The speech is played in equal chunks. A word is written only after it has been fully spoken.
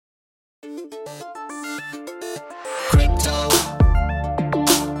Crypto.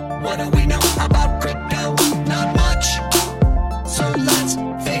 What do we know about crypto? Not much. So let's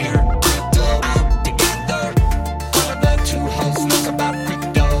figure crypto out together. One of the two hosts knows about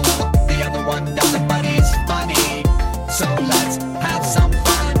crypto. The other one doesn't, but he's funny. So let's have some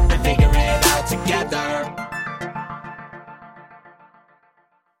fun and figure it out together.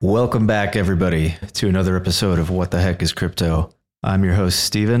 Welcome back, everybody, to another episode of What the Heck is Crypto? I'm your host,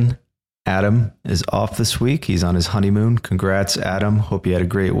 Steven. Adam is off this week. He's on his honeymoon. Congrats, Adam. Hope you had a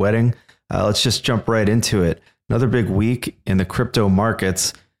great wedding. Let's just jump right into it. Another big week in the crypto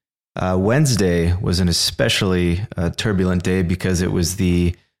markets. Wednesday was an especially turbulent day because it was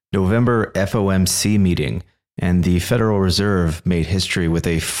the November FOMC meeting, and the Federal Reserve made history with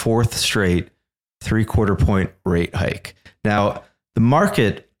a fourth straight 3/4 point rate hike. Now, the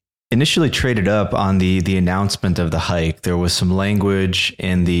market initially traded up on the announcement of the hike. There was some language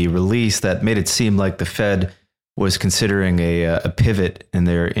in the release that made it seem like the Fed was considering a pivot in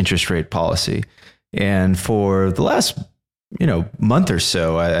their interest rate policy. And for the last month or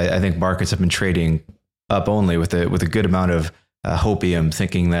so, I think markets have been trading up only with a good amount of hopium,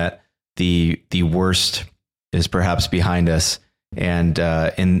 thinking that the worst is perhaps behind us. And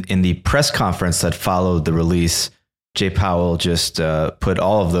in the press conference that followed the release, Jay Powell just put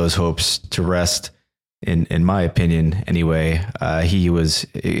all of those hopes to rest, in my opinion. Anyway, he was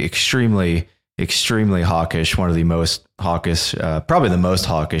extremely hawkish, one of the most hawkish, probably the most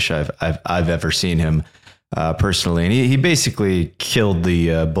hawkish I've ever seen him personally. And he basically killed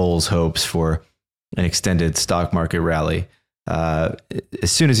the bulls' hopes for an extended stock market rally. As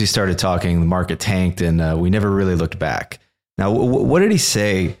soon as he started talking, the market tanked, and we never really looked back. Now, what did he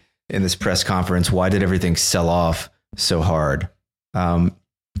say in this press conference? Why did everything sell off so hard?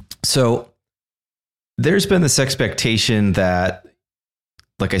 So there's been this expectation that,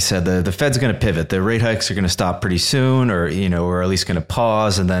 like I said, the Fed's going to pivot. The rate hikes are going to stop pretty soon, or at least going to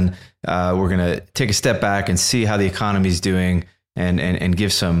pause, and then we're going to take a step back and see how the economy's doing and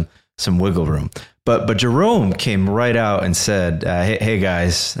give some wiggle room. But Jerome came right out and said, hey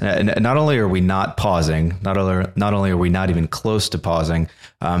guys, not only are we not pausing, not only are we not even close to pausing,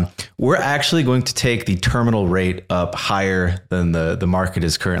 we're actually going to take the terminal rate up higher than the market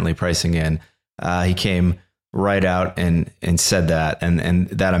is currently pricing in. He came right out and said that, and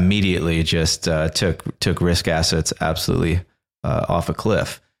that immediately just took risk assets absolutely off a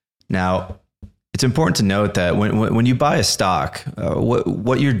cliff. Now, it's important to note that when you buy a stock,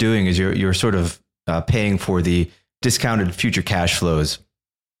 what you're doing is you're sort of paying for the discounted future cash flows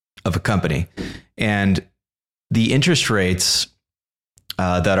of a company, and the interest rates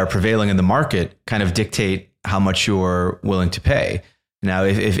that are prevailing in the market kind of dictate how much you're willing to pay. Now,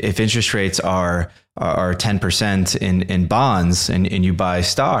 if interest rates are 10% in bonds and you buy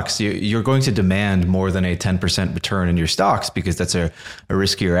stocks, you're going to demand more than a 10% return in your stocks because that's a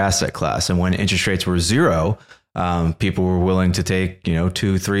riskier asset class. And when interest rates were zero, people were willing to take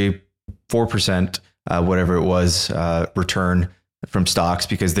 2, 3, 4%, whatever it was, return from stocks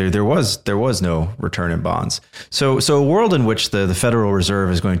because there was no return in bonds. So a world in which the Federal Reserve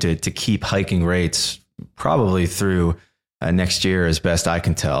is going to keep hiking rates probably through next year, as best I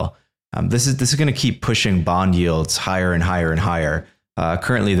can tell. This is going to keep pushing bond yields higher and higher and higher.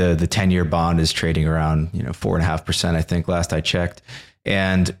 Currently, the 10-year bond is trading around 4.5%, I think, last I checked.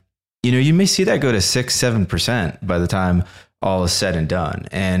 And you may see that go to 6-7% by the time all is said and done.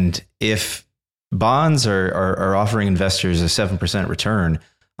 And if bonds are offering investors a 7% return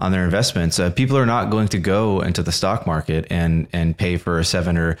on their investments, people are not going to go into the stock market and pay for a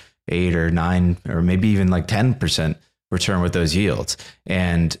 7 or 8 or 9 or maybe even like 10% return with those yields.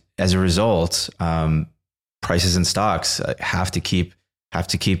 And as a result, prices in stocks have to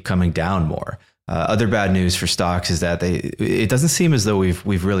keep coming down more. Other bad news for stocks is that it doesn't seem as though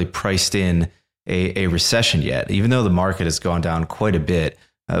we've really priced in a recession yet, even though the market has gone down quite a bit.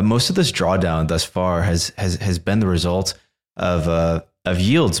 Most of this drawdown thus far has been the result of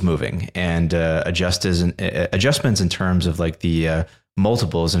yields moving and adjustments in terms of like the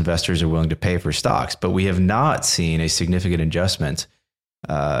multiples investors are willing to pay for stocks. But we have not seen a significant adjustment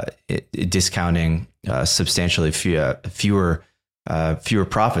discounting substantially fewer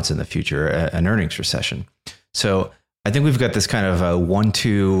profits in the future, an earnings recession. So I think we've got this kind of a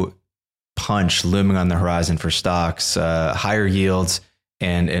 1-2 punch looming on the horizon for stocks, higher yields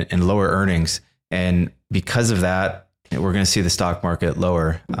and lower earnings. And because of that, we're going to see the stock market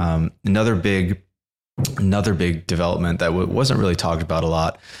lower. Another big development that wasn't really talked about a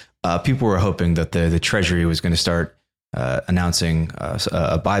lot. People were hoping that the Treasury was going to start announcing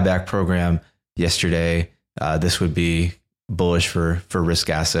a buyback program yesterday. This would be bullish for risk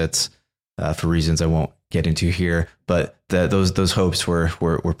assets. for reasons I won't get into here. But those hopes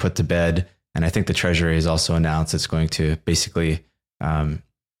were put to bed. And I think the Treasury has also announced it's going to basically add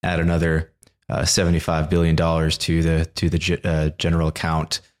another $75 billion to the general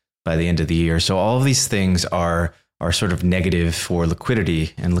account by the end of the year. So all of these things are sort of negative for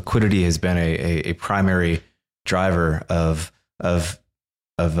liquidity, and liquidity has been a primary driver of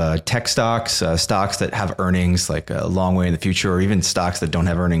tech stocks, stocks that have earnings like a long way in the future, or even stocks that don't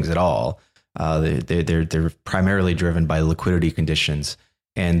have earnings at all. They're primarily driven by liquidity conditions.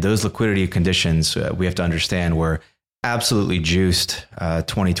 And those liquidity conditions, we have to understand, were absolutely juiced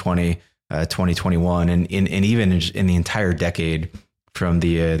 2020, 2021, and even in the entire decade from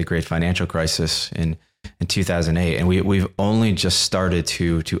the great financial crisis in 2008. And we've only just started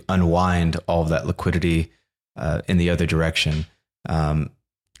to unwind all of that liquidity in the other direction.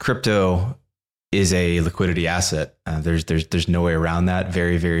 Crypto is a liquidity asset. There's no way around that.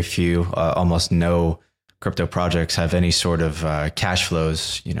 Very, very few, almost no crypto projects have any sort of cash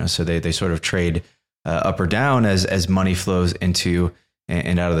flows, so they sort of trade up or down as money flows into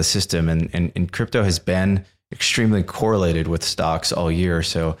and out of the system. And crypto has been extremely correlated with stocks all year.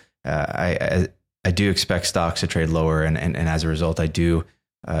 So I do expect stocks to trade lower. And as a result, I do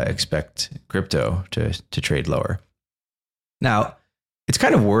expect crypto to trade lower. Now, it's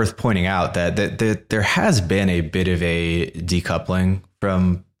kind of worth pointing out that there has been a bit of a decoupling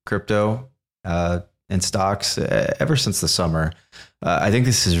from crypto and stocks ever since the summer. I think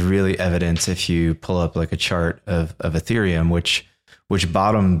this is really evident if you pull up like a chart of Ethereum, which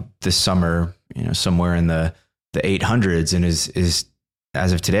bottomed this summer, somewhere in the 800s, and is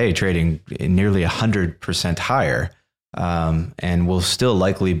as of today trading nearly 100% higher, and will still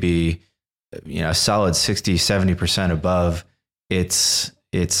likely be a solid 60-70% above its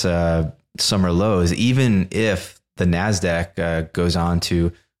summer lows, even if the NASDAQ goes on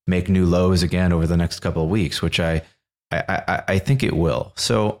to make new lows again over the next couple of weeks, which I think it will.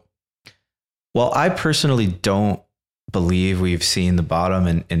 So while I personally don't believe we've seen the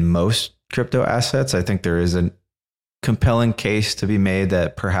bottom in most crypto assets, I think there is a compelling case to be made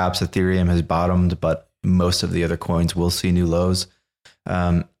that perhaps Ethereum has bottomed, but most of the other coins will see new lows.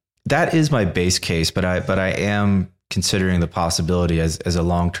 That is my base case, but I am considering the possibility as a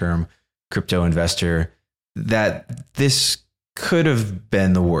long-term crypto investor that this could have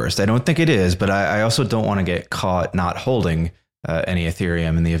been the worst. I don't think it is, but I also don't want to get caught not holding any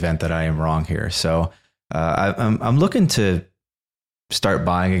Ethereum in the event that I am wrong here. So I'm looking to start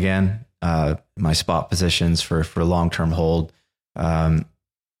buying again my spot positions for long-term hold.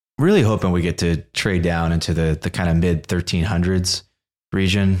 Really hoping we get to trade down into the kind of mid 1300s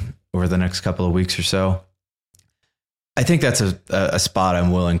region over the next couple of weeks or so. I think that's a spot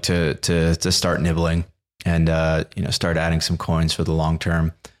I'm willing to start nibbling and start adding some coins for the long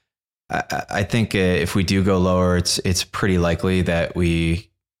term. I think if we do go lower, it's pretty likely that we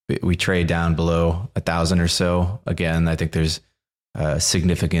trade down below 1,000 or so. Again, I think there's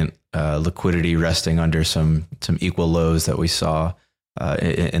significant liquidity resting under some equal lows that we saw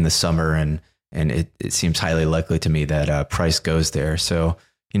in the summer, and it seems highly likely to me that price goes there. So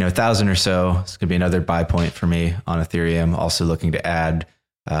 1,000 or so is going to be another buy point for me on Ethereum. Also looking to add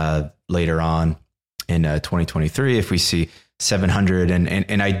later on in 2023 if we see 700,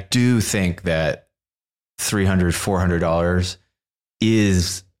 and I do think that $300, $400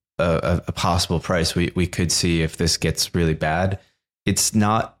 is a possible price we could see if this gets really bad. It's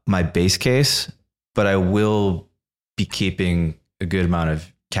not my base case, but I will be keeping a good amount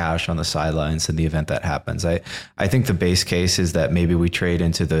of cash on the sidelines in the event that happens. I think the base case is that maybe we trade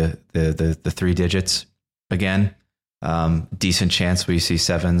into the three digits again. Decent chance we see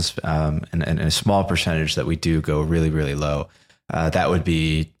sevens, and a small percentage that we do go really, really low. That would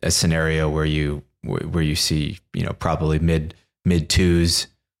be a scenario where you see probably mid twos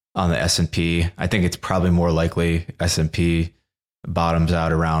on the S&P. I think it's probably more likely S&P bottoms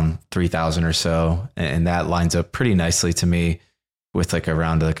out around 3,000 or so, and that lines up pretty nicely to me with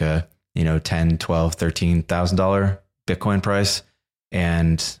around a $10, $12, $13,000 Bitcoin price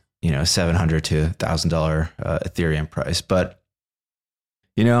and $700 to $1,000 Ethereum price. But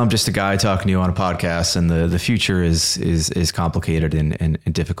I'm just a guy talking to you on a podcast, and the future is complicated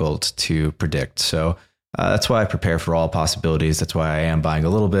and difficult to predict. So that's why I prepare for all possibilities. That's why I am buying a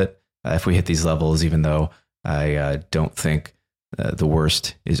little bit if we hit these levels, even though I don't think the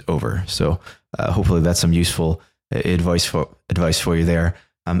worst is over. So hopefully that's some useful advice for you there.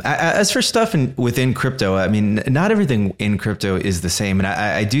 As for stuff within crypto, I mean, not everything in crypto is the same. And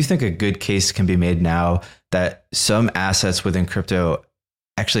I do think a good case can be made now that some assets within crypto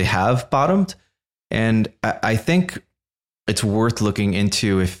actually have bottomed. And I think it's worth looking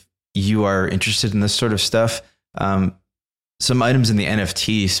into you are interested in this sort of stuff, some items in the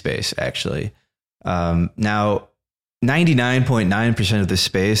NFT space, actually. Now, 99.9% of this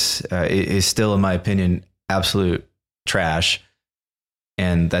space is still, in my opinion, absolute trash.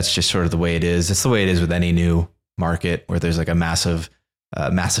 And that's just sort of the way it is. It's the way it is with any new market where there's like a massive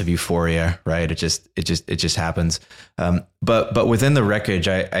euphoria, right? It just happens. But within the wreckage,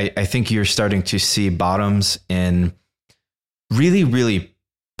 I think you're starting to see bottoms in really, really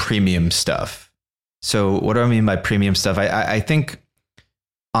premium stuff. So what do I mean by premium stuff? I think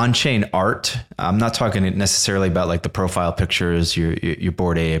on-chain art, I'm not talking necessarily about like the profile pictures, your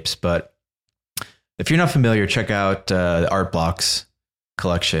Bored Apes, but if you're not familiar, check out the Art Blocks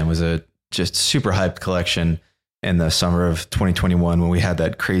collection. It was a just super hyped collection in the summer of 2021 when we had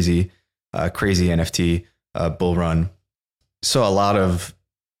that crazy NFT bull run. So a lot of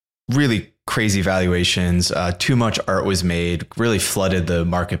really crazy valuations, too much art was made, really flooded the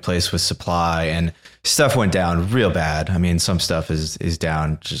marketplace with supply, and stuff went down real bad. I mean, some stuff is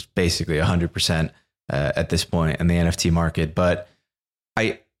down just basically 100% at this point in the NFT market. But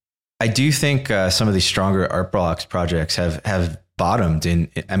I do think some of these stronger Art Blocks projects have bottomed in.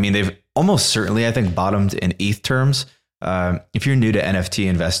 I mean, they've almost certainly, I think, bottomed in ETH terms. If you're new to NFT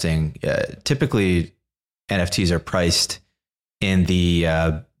investing, typically NFTs are priced in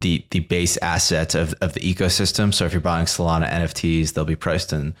the base asset of the ecosystem. So if you're buying Solana NFTs, they'll be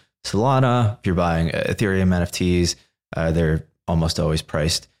priced in Solana. If you're buying Ethereum NFTs, they're almost always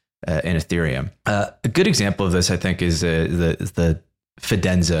priced in Ethereum. A good example of this, I think, is the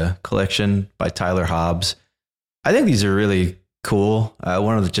Fidenza collection by Tyler Hobbs. I think these are really cool.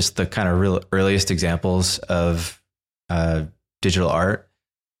 One of the kind of real earliest examples of digital art,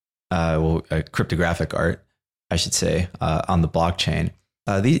 cryptographic art, I should say, on the blockchain.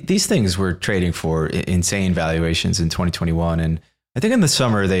 These things were trading for insane valuations in 2021, and I think in the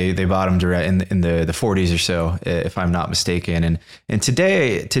summer they bottomed around in the 40s or so, if I'm not mistaken. And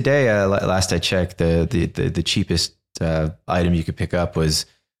today, last I checked, the cheapest item you could pick up was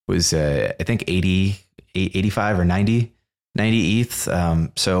I think 85 or 90 ETH.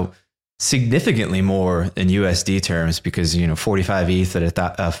 So significantly more in USD terms, because 45 ETH at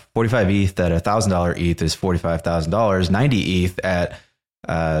 $1,000 ETH is $45,000. 90 ETH at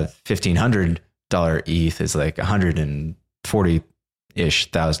 $1,500 ETH is like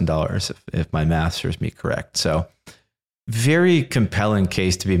 $140,000 if my math serves me correct. So very compelling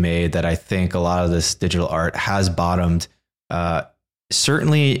case to be made that I think a lot of this digital art has bottomed,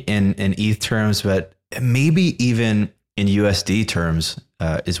 certainly in ETH terms, but maybe even in USD terms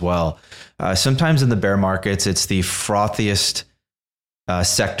as well. Sometimes in the bear markets, it's the frothiest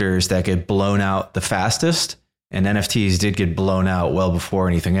sectors that get blown out the fastest, and NFTs did get blown out well before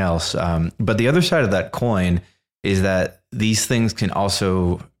anything else. But the other side of that coin is that these things can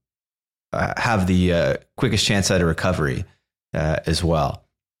also have the quickest chance at a recovery as well.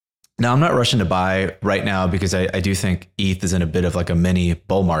 Now, I'm not rushing to buy right now because I do think ETH is in a bit of like a mini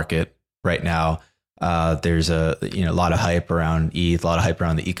bull market right now. There's a lot of hype around ETH, a lot of hype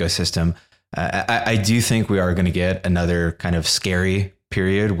around the ecosystem. I do think we are going to get another kind of scary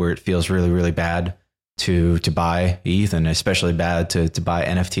period where it feels really, really bad to buy ETH, and especially bad to buy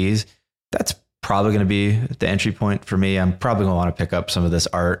NFTs. That's probably going to be the entry point for me. I'm probably going to want to pick up some of this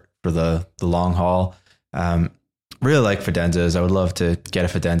art for the long haul. Really like Fidenzas. I would love to get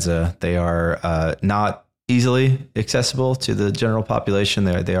a Fidenza. They are not easily accessible to the general population.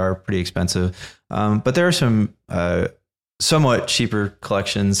 They are pretty expensive, but there are some somewhat cheaper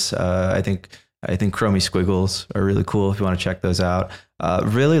collections. I think Chromie Squiggles are really cool if you want to check those out.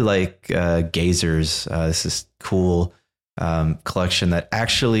 Really like Gazers. This is cool collection that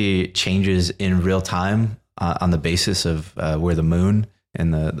actually changes in real time on the basis of where the moon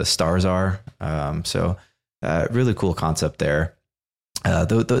and the stars are. So really cool concept there.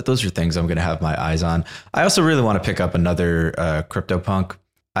 Those are things I'm going to have my eyes on. I also really want to pick up another CryptoPunk.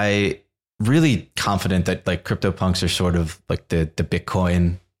 I really confident that like CryptoPunks are sort of like the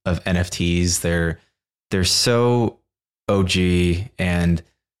Bitcoin of NFTs. They're so OG, and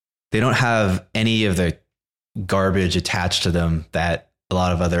they don't have any of the garbage attached to them that a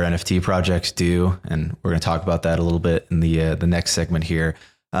lot of other NFT projects do. And we're going to talk about that a little bit in the next segment here.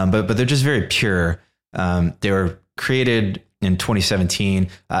 But they're just very pure. They were created in 2017.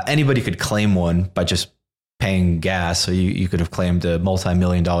 Anybody could claim one by just paying gas. So you could have claimed a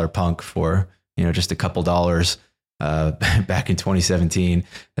multi-million-dollar punk for, just a couple dollars back in 2017.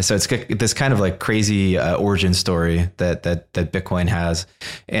 And so it's this kind of like crazy origin story that Bitcoin has.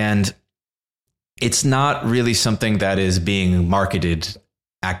 And it's not really something that is being marketed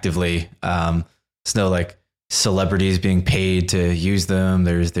actively. It's no like celebrities being paid to use them.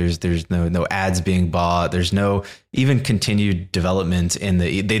 There's no ads being bought. There's no even continued development in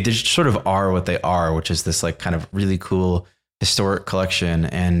they just sort of are what they are, which is this like kind of really cool historic collection.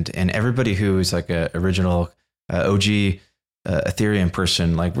 And everybody who's like a original OG Ethereum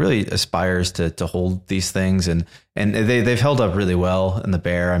person like really aspires to hold these things, and they've held up really well in the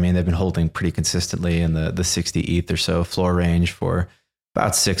bear. I mean, they've been holding pretty consistently in the 60 ETH or so floor range for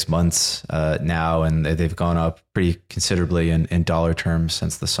about 6 months now, and they've gone up pretty considerably in dollar terms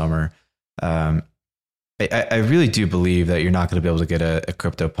since the summer. I really do believe that you're not going to be able to get a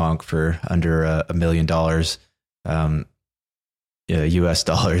CryptoPunk for under $1 million US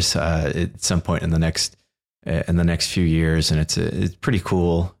dollars at some point in the next few years, and it's pretty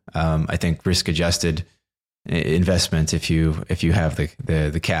cool. I think risk adjusted investment if you have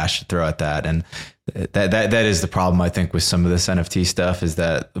the cash to throw at that. And that is the problem, I think, with some of this NFT stuff, is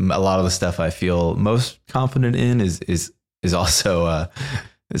that a lot of the stuff I feel most confident in is also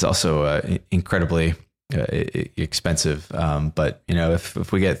incredibly expensive. But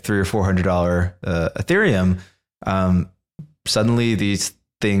if we get $300 or $400 Ethereum, suddenly these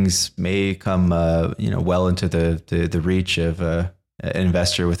things may come well into the reach of an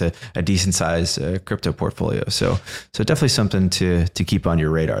investor with a decent sized crypto portfolio. So definitely something to keep on your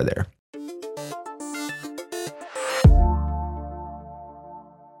radar there.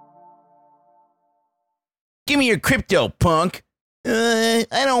 Give me your crypto, punk. I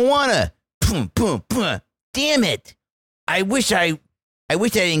don't wanna. Damn it. I wish I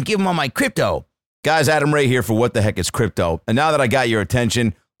didn't give him all my crypto. Guys, Adam Ray here for What the Heck is Crypto. And now that I got your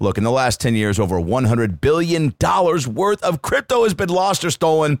attention, look, in the last 10 years, over $100 billion worth of crypto has been lost or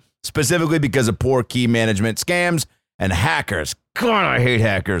stolen, specifically because of poor key management, scams, and hackers. God, I hate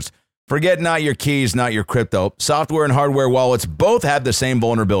hackers. Forget not your keys, not your crypto. Software and hardware wallets both have the same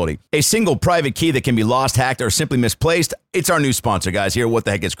vulnerability. A single private key that can be lost, hacked, or simply misplaced. It's our new sponsor, guys, here at What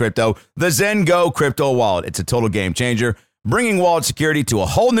the Heck is Crypto, the ZenGo Crypto Wallet. It's a total game changer, bringing wallet security to a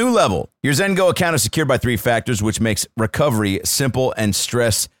whole new level. Your ZenGo account is secured by 3 factors, which makes recovery simple and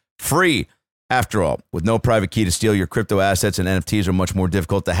stress-free. After all, with no private key to steal, your crypto assets and NFTs are much more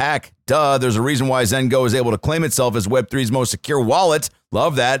difficult to hack. Duh, there's a reason why ZenGo is able to claim itself as Web3's most secure wallet.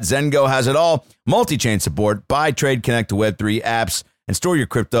 Love that. ZenGo has it all. Multi-chain support, buy, trade, connect to Web3 apps, and store your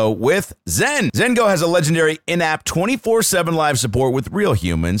crypto with Zen. ZenGo has a legendary in-app 24/7 live support with real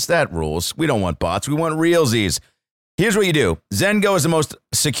humans. That rules. We don't want bots. We want realsies. Here's what you do. ZenGo is the most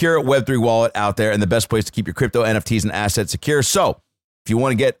secure Web3 wallet out there and the best place to keep your crypto, NFTs, and assets secure. So if you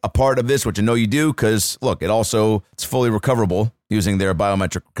want to get a part of this, which I know you do, because look, it's fully recoverable using their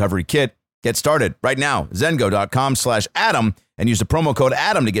biometric recovery kit. Get started right now. Zengo.com/Adam and use the promo code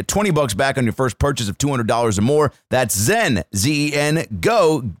Adam to get $20 back on your first purchase of $200 or more. That's Zen,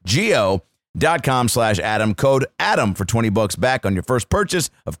 ZenGo.com/Adam. Code Adam for $20 back on your first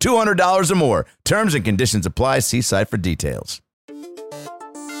purchase of $200 or more. Terms and conditions apply. See site for details.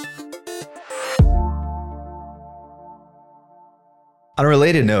 On a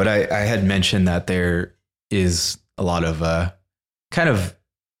related note, I had mentioned that there is a lot of kind of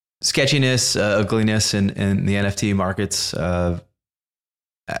sketchiness, ugliness in the NFT markets. I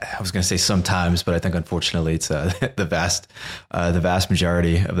was going to say sometimes, but I think unfortunately it's the vast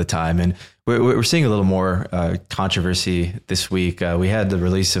majority of the time. And we're seeing a little more controversy this week. We had the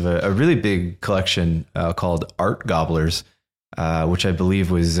release of a really big collection called Art Gobblers, which I believe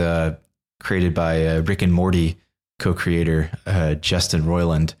was created by Rick and Morty co-creator Justin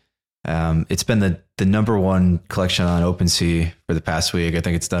Roiland. It's been the number one collection on OpenSea for the past week. I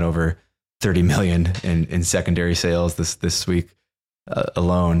think it's done over 30 million in secondary sales this week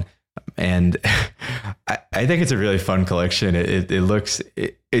alone. And I think it's a really fun collection.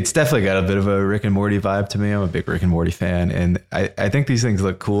 It's definitely got a bit of a Rick and Morty vibe to me. I'm a big Rick and Morty fan, and I think these things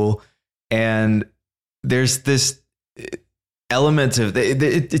look cool. And there's this element of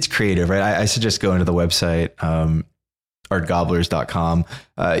it's creative, right? I suggest going to the website, artgobblers.com.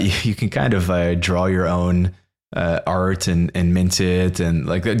 You can kind of draw your own art and mint it and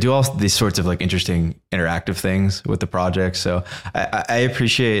like do all these sorts of like interesting interactive things with the project. So I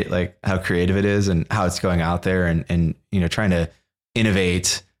appreciate like how creative it is and how it's going out there and trying to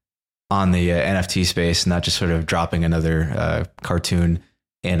innovate on the NFT space, not just sort of dropping another cartoon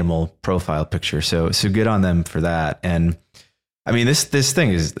animal profile picture. So good on them for that. And I mean, this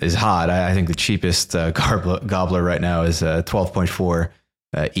thing is hot. I think the cheapest gobbler right now is 12.4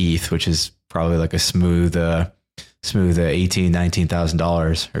 ETH, which is probably like a smooth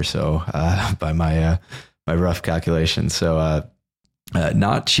 $18,000-$19,000 or so by my rough calculations. So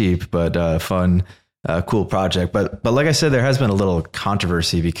not cheap, but fun, cool project. But like I said, there has been a little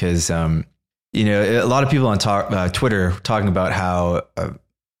controversy because a lot of people on Twitter talking about how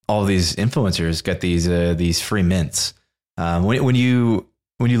all these influencers get these free mints. When you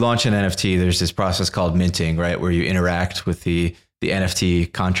launch an NFT, there's this process called minting, right, where you interact with the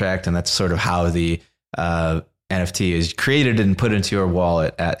NFT contract, and that's sort of how the NFT is created and put into your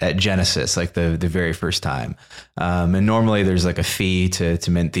wallet at Genesis, like the very first time. And normally there's like a fee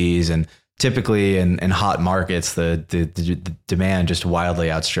to mint these, and typically in hot markets, the demand just wildly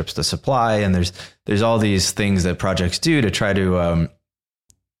outstrips the supply. And there's all these things that projects do to try to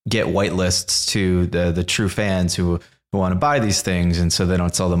get whitelists to the true fans who want to buy these things, and so they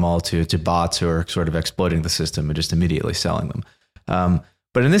don't sell them all to bots who are sort of exploiting the system and just immediately selling them.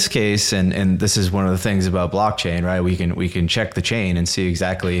 But in this case, and this is one of the things about blockchain, right? We can check the chain and see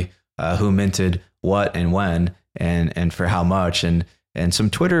exactly who minted what and when and for how much. And some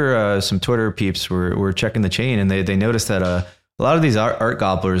Twitter peeps were checking the chain, and they noticed that a lot of these art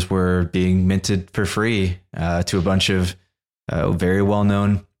gobblers were being minted for free to a bunch of very well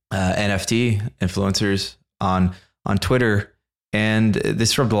known NFT influencers on Twitter. And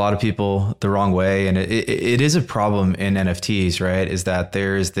this rubbed a lot of people the wrong way. And it is a problem in NFTs, right? Is that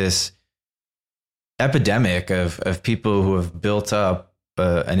there is this epidemic of people who have built up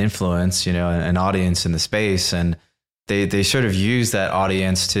an influence, an audience in the space. And they sort of use that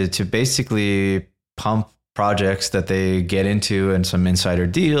audience to basically pump projects that they get into and some insider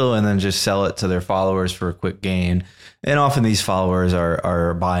deal, and then just sell it to their followers for a quick gain. And often these followers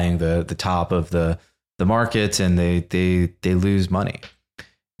are buying the top of the market, and they lose money.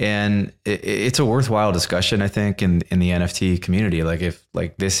 And it's a worthwhile discussion, I think, in the NFT community. If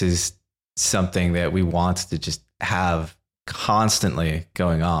this is something that we want to just have constantly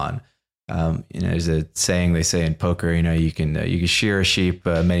going on. There's a saying they say in poker, you can shear a sheep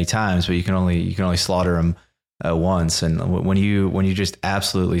many times, but you can only slaughter them once. And when you just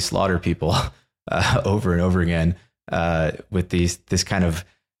absolutely slaughter people over and over again with this kind of,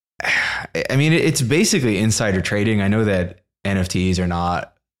 it's basically insider trading. I know that NFTs are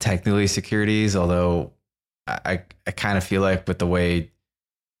not technically securities, although I kind of feel like with the way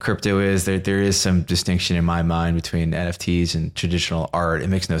crypto is, there is some distinction in my mind between NFTs and traditional art. It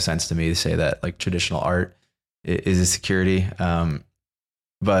makes no sense to me to say that like traditional art is a security.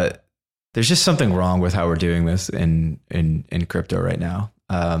 But there's just something wrong with how we're doing this in crypto right now.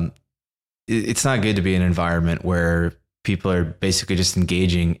 It's not good to be in an environment where people are basically just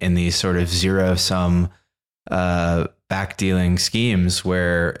engaging in these sort of zero-sum back-dealing schemes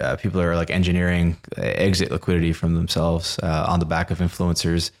where people are like engineering exit liquidity from themselves on the back of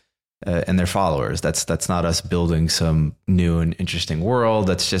influencers and their followers. That's not us building some new and interesting world.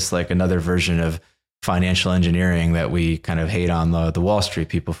 That's just like another version of financial engineering that we kind of hate on the Wall Street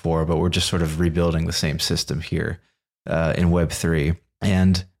people for, but we're just sort of rebuilding the same system here in Web3.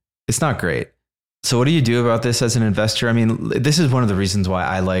 And it's not great. So what do you do about this as an investor? This is one of the reasons why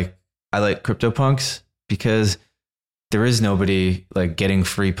I like CryptoPunks, because there is nobody like getting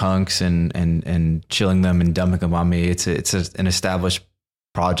free punks and chilling them and dumping them on me. It's an established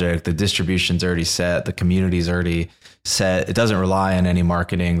project. The distribution's already set. The community's already set. It doesn't rely on any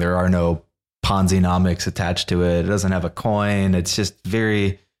marketing. There are no Ponzi-nomics attached to it. It doesn't have a coin. It's just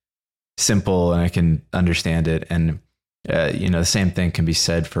very simple, and I can understand it. And the same thing can be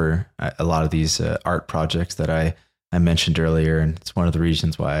said for a lot of these art projects that I mentioned earlier, and it's one of the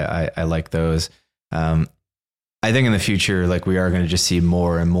reasons why I like those. I think in the future, like we are going to just see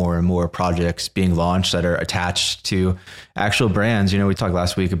more and more and more projects being launched that are attached to actual brands. We talked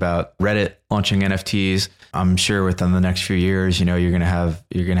last week about Reddit launching NFTs. I'm sure within the next few years, you're going to have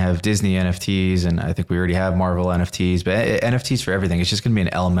Disney NFTs, and I think we already have Marvel NFTs, but NFTs for everything. It's just going to be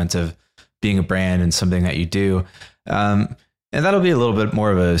an element of being a brand and something that you do. And that'll be a little bit more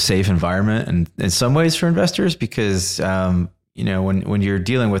of a safe environment and in some ways for investors, because, when you're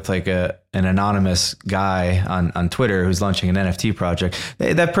dealing with like an anonymous guy on Twitter who's launching an NFT project,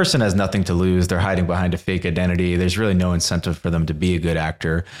 that person has nothing to lose. They're hiding behind a fake identity. There's really no incentive for them to be a good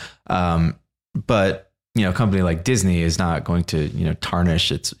actor. But, a company like Disney is not going to,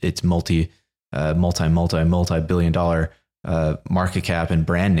 tarnish its multi-billion dollar market cap and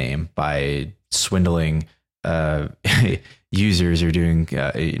brand name by swindling users or doing,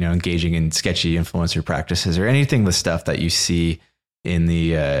 engaging in sketchy influencer practices or anything, the stuff that you see in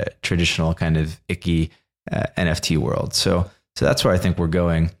the traditional kind of icky NFT world. So that's where I think we're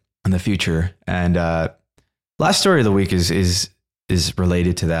going in the future. And last story of the week is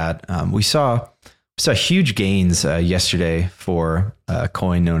related to that. We saw huge gains yesterday for a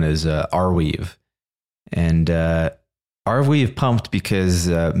coin known as Arweave. And Arweave pumped because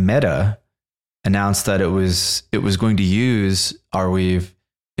Meta announced that it was going to use Arweave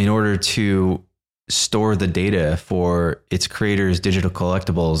in order to store the data for its creators' digital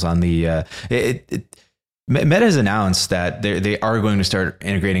collectibles on the Meta has announced that they are going to start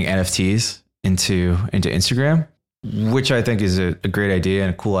integrating NFTs into Instagram, which I think is a great idea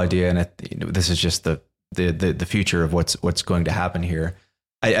and a cool idea. And this is just the future of what's going to happen here.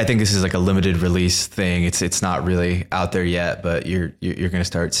 I think this is like a limited release thing. It's not really out there yet, but you're going to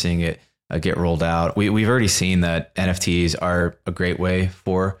start seeing it get rolled out. We've already seen that NFTs are a great way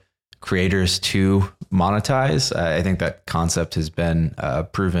for creators to monetize. I think that concept has been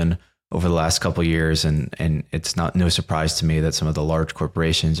proven over the last couple of years, and it's no surprise to me that some of the large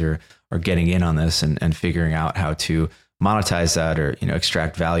corporations are getting in on this and figuring out how to monetize that, or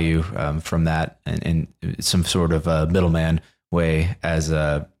extract value from that in some sort of a middleman way, as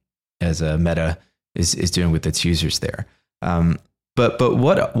a Meta is doing with its users there. But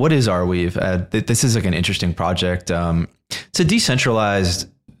what is Arweave? This is like an interesting project. It's a decentralized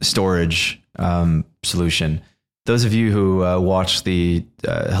storage solution. Those of you who watch the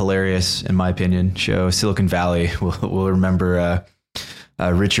hilarious, in my opinion, show Silicon Valley will remember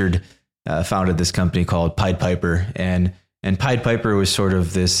Richard founded this company called Pied Piper, and Pied Piper was sort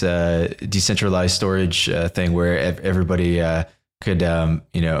of this decentralized storage thing where everybody could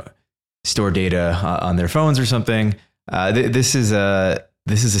store data on their phones or something. This is a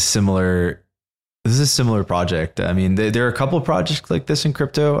similar project. I mean, there are a couple of projects like this in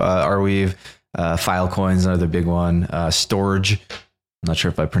crypto. Arweave, Filecoin's another big one. Storj, I'm not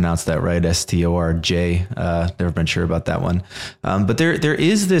sure if I pronounced that right. Storj. Never been sure about that one. But there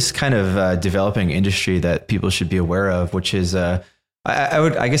is this kind of developing industry that people should be aware of, which is I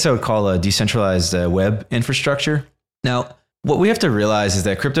guess I would call a decentralized web infrastructure. Now, what we have to realize is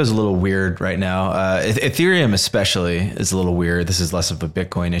that crypto is a little weird right now. Ethereum especially is a little weird. This is less of a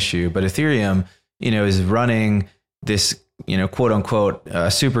Bitcoin issue, but Ethereum, is running this, quote unquote,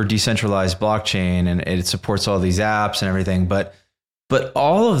 super decentralized blockchain, and it supports all these apps and everything. But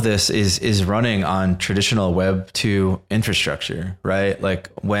all of this is running on traditional Web 2 infrastructure, right? Like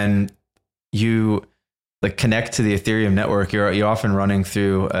when you connect to the Ethereum network, you're often running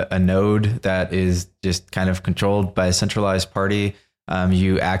through a node that is just kind of controlled by a centralized party.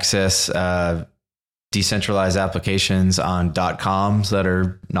 You access decentralized applications on .coms that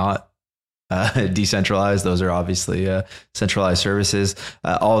are not decentralized. Those are obviously centralized services.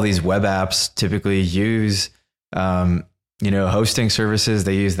 All these web apps typically use hosting services.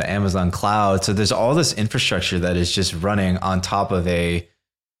 They use the Amazon cloud. So there's all this infrastructure that is just running on top of a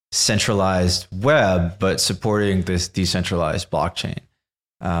centralized web, but supporting this decentralized blockchain.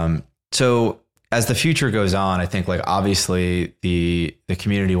 So as the future goes on, I think obviously the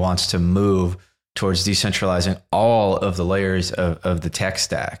community wants to move towards decentralizing all of the layers of the tech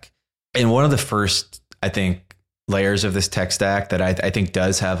stack. And one of the first, I think, layers of this tech stack that I think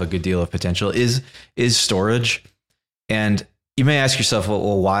does have a good deal of potential is storage. And you may ask yourself,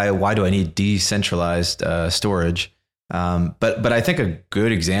 well, why do I need decentralized storage? But I think a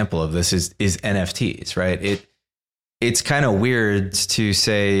good example of this is NFTs, right? It's kind of weird to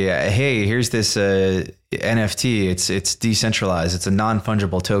say, hey, here's this NFT. It's decentralized. It's a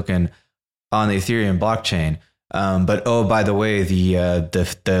non-fungible token on the Ethereum blockchain. But oh, by the way,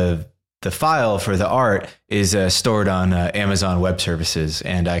 the file for the art is stored on Amazon Web Services,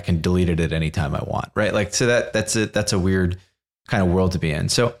 and I can delete it at any time I want, right? So that's a weird kind of world to be in.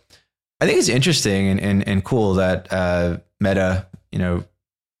 So I think it's interesting and cool that Meta,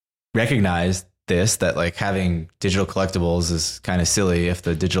 recognized this, that having digital collectibles is kind of silly if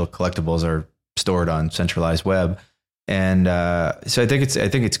the digital collectibles are stored on centralized web. And so I think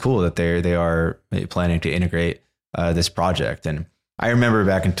it's cool that they are planning to integrate this project. And I remember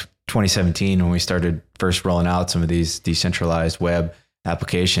back in 2017 when we started first rolling out some of these decentralized web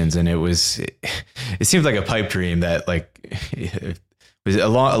applications, and it seemed like a pipe dream that was a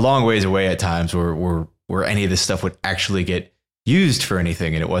long ways away at times where any of this stuff would actually get used for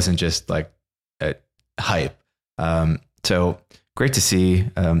anything, and it wasn't just a hype. So great to see.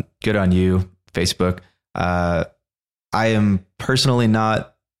 Good on you, Facebook. I am personally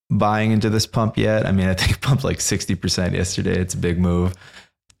not buying into this pump yet. I mean, I think it pumped 60% yesterday. It's a big move.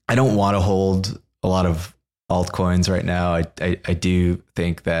 I don't want to hold a lot of altcoins right now. I do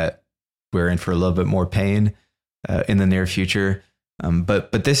think that we're in for a little bit more pain in the near future.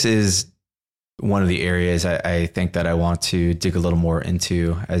 But this is one of the areas I think that I want to dig a little more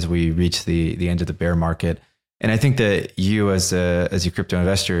into as we reach the end of the bear market. And I think that you as a crypto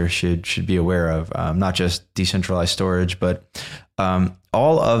investor should be aware of not just decentralized storage, but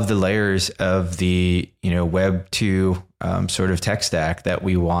all of the layers of the Web 2 sort of tech stack that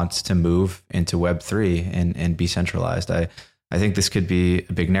we want to move into Web 3 and be centralized. I think this could be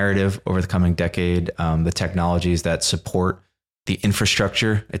a big narrative over the coming decade. The technologies that support the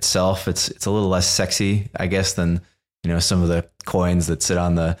infrastructure itself, it's a little less sexy, I guess, than some of the coins that sit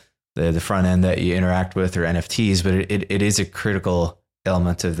on the front end that you interact with, or NFTs. But it is a critical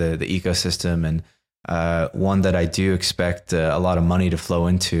element of the ecosystem, and one that I do expect a lot of money to flow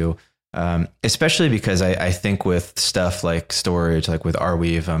into. Especially because I think with stuff like storage, like with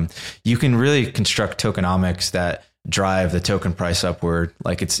Arweave, you can really construct tokenomics that drive the token price upward.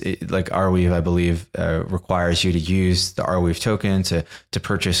 Like like Arweave, I believe, requires you to use the Arweave token to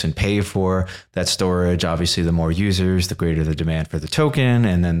purchase and pay for that storage. Obviously, the more users, the greater the demand for the token,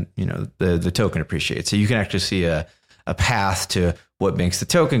 and then the token appreciates. So you can actually see a path to what makes the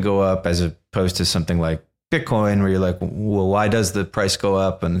token go up, as opposed to something like Bitcoin, where you're like, well, why does the price go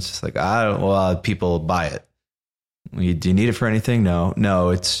up? And it's just like, people buy it. Do you need it for anything? No,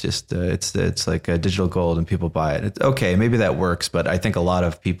 it's just, it's like a digital gold and people buy it. It's okay. Maybe that works. But I think a lot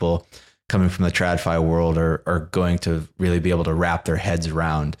of people coming from the TradFi world are going to really be able to wrap their heads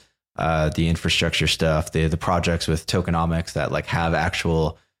around the infrastructure stuff, the projects with tokenomics that like have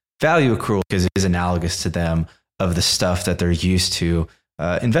actual value accrual, because it is analogous to them of the stuff that they're used to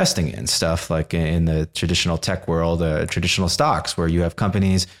investing in, stuff like in the traditional tech world, traditional stocks, where you have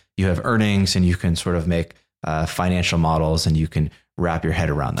companies, you have earnings, and you can sort of make financial models, and you can wrap your head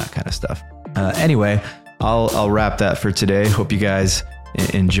around that kind of stuff. Anyway, I'll wrap that for today. Hope you guys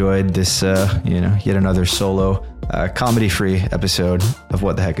enjoyed this, yet another solo comedy-free episode of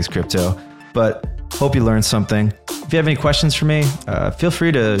What the Heck is Crypto. But hope you learned something. If you have any questions for me, feel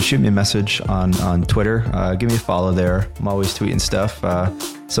free to shoot me a message on Twitter. Give me a follow there. I'm always tweeting stuff.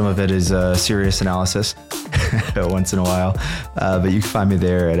 Some of it is serious analysis once in a while. But you can find me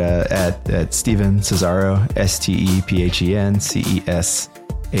there at Steven Cesaro,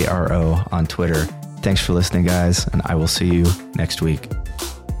 StephenCesaro on Twitter. Thanks for listening, guys, and I will see you next week.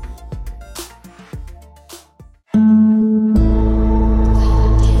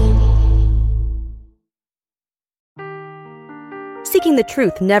 Seeking the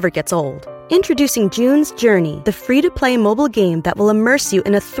truth never gets old. Introducing June's Journey, the free-to-play mobile game that will immerse you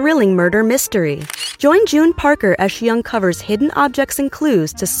in a thrilling murder mystery. Join June Parker as she uncovers hidden objects and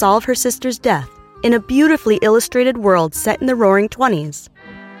clues to solve her sister's death in a beautifully illustrated world set in the Roaring '20s.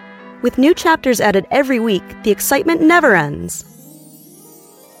 With new chapters added every week, the excitement never ends.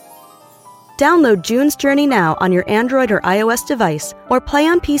 Download June's Journey now on your Android or iOS device, or play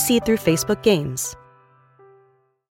on PC through Facebook Games.